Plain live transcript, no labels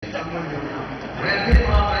Red Hip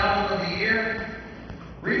Hop Album of the Year.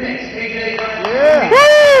 Remix, KJ. Yeah.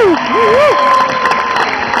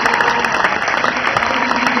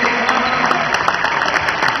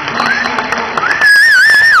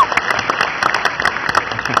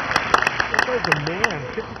 That guy's the man.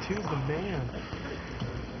 52's the man.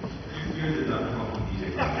 You're the dumb home DJ.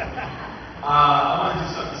 I want to do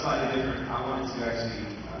something slightly different. I wanted to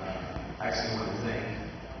actually want to thank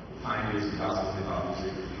the pioneers of gospel hip hop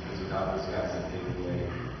music, because without those guys that paved the way,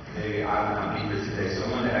 I would not be here today. So I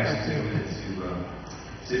wanted to actually take a minute to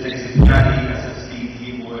say thanks to Johnny, SFC,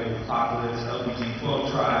 D-Boy, Apocalypse, LBG,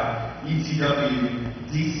 12 Tribe, ETW,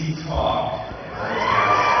 DC Talk,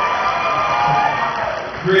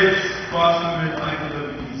 Grits, Cross Movement,